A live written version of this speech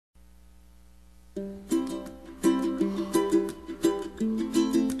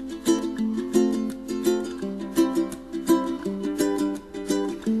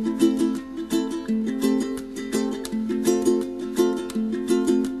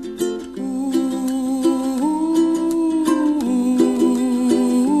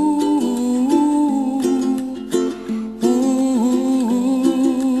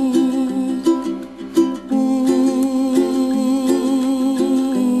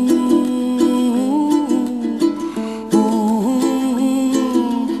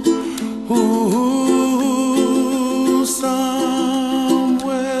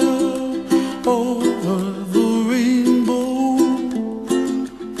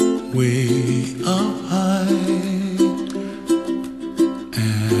way up high,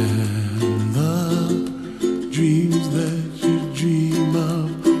 and the dreams that you dream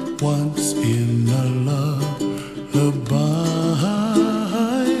of once in a lullaby.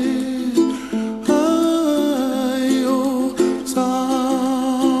 Oh,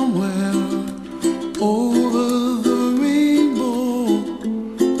 somewhere over the rainbow,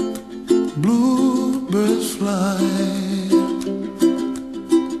 bluebirds fly.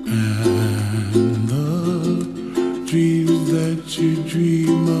 Dreams that you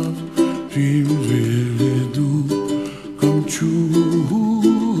dream of, dreams really do come true.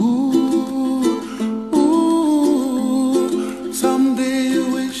 Ooh, someday you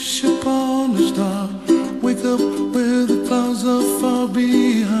wish upon a star, wake up where the clouds are far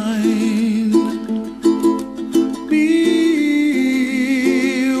behind. Be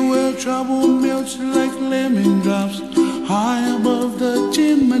where trouble melts like lemon drops, high above the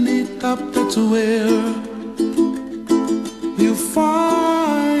chimney top. That's where you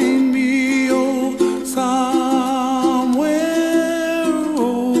find me, oh, somewhere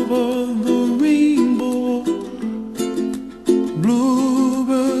over the rainbow,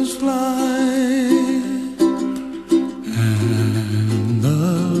 bluebirds fly, and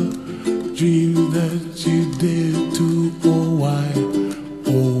the dream that you dare to, oh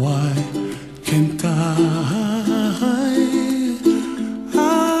why can't I?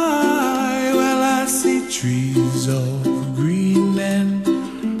 Well, I see trees of green and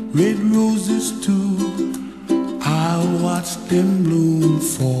red roses too. I watch them bloom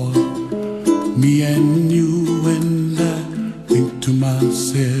for me and you, and I think to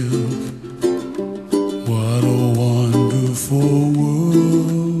myself, what a wonderful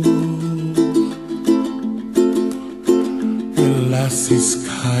world. Well, I see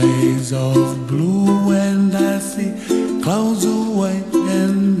skies of blue and I see clouds of white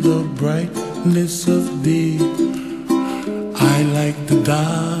and the brightness of day. I like the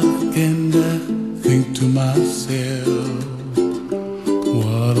dark and I think to myself,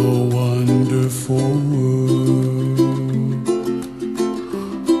 what a wonderful world.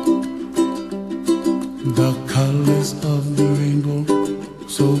 The colors of the rainbow,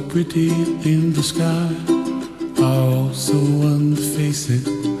 so pretty in the sky, are also on the faces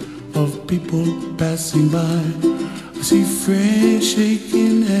of people passing by. I see friends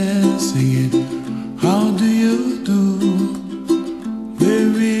shaking and singing, how do you do? They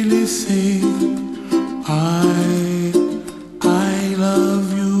really say, I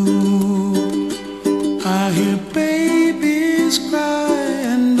love you. I hear babies cry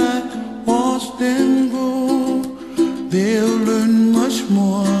and I watch them grow. They'll learn much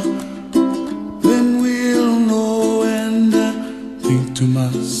more than we'll know, and I think to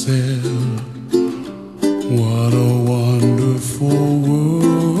myself, what a wonderful world.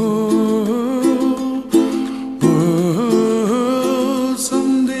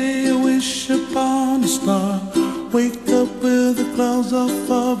 Upon a star, wake up where the clouds are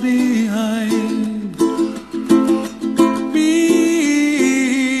far behind. Be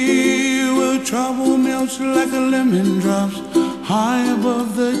where trouble melts like a lemon drops, high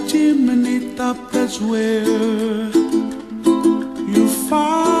above the chimney top. That's where you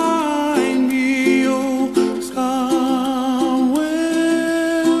find me, oh, somewhere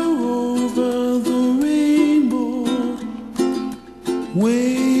over the rainbow,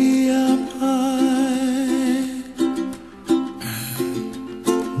 way up high, and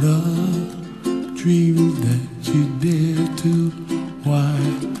the dreams that you dare to, why